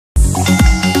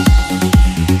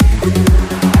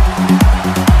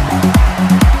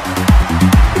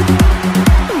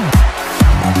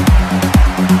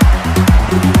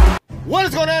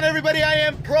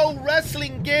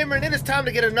time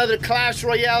to get another Clash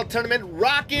Royale tournament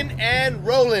rocking and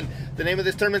rolling. The name of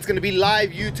this tournament is going to be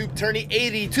Live YouTube Tourney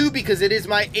 82 because it is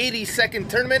my 82nd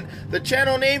tournament. The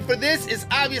channel name for this is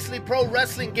obviously Pro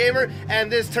Wrestling Gamer,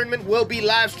 and this tournament will be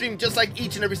live streamed just like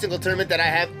each and every single tournament that I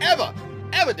have ever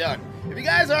done. If you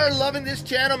guys are loving this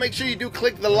channel, make sure you do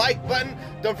click the like button.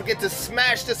 Don't forget to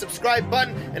smash the subscribe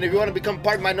button. And if you want to become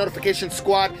part of my notification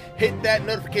squad, hit that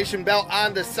notification bell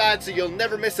on the side so you'll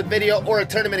never miss a video or a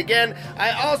tournament again.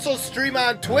 I also stream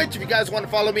on Twitch. If you guys want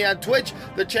to follow me on Twitch,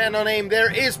 the channel name there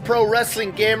is Pro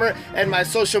Wrestling Gamer, and my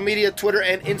social media, Twitter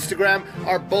and Instagram,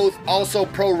 are both also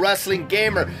Pro Wrestling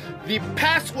Gamer. The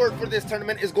password for this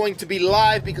tournament is going to be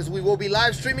live because we will be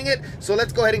live streaming it. So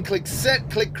let's go ahead and click set,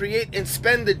 click create, and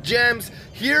spend the gems.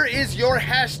 Here is your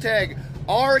hashtag,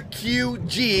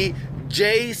 RQGJCUC.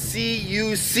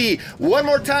 One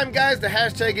more time, guys. The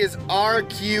hashtag is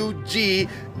RQGJCUC.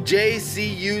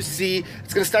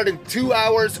 It's going to start in 2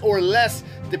 hours or less,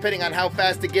 depending on how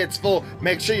fast it gets full.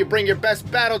 Make sure you bring your best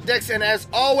battle decks. And as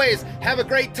always, have a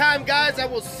great time, guys. I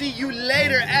will see you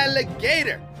later,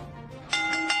 alligator.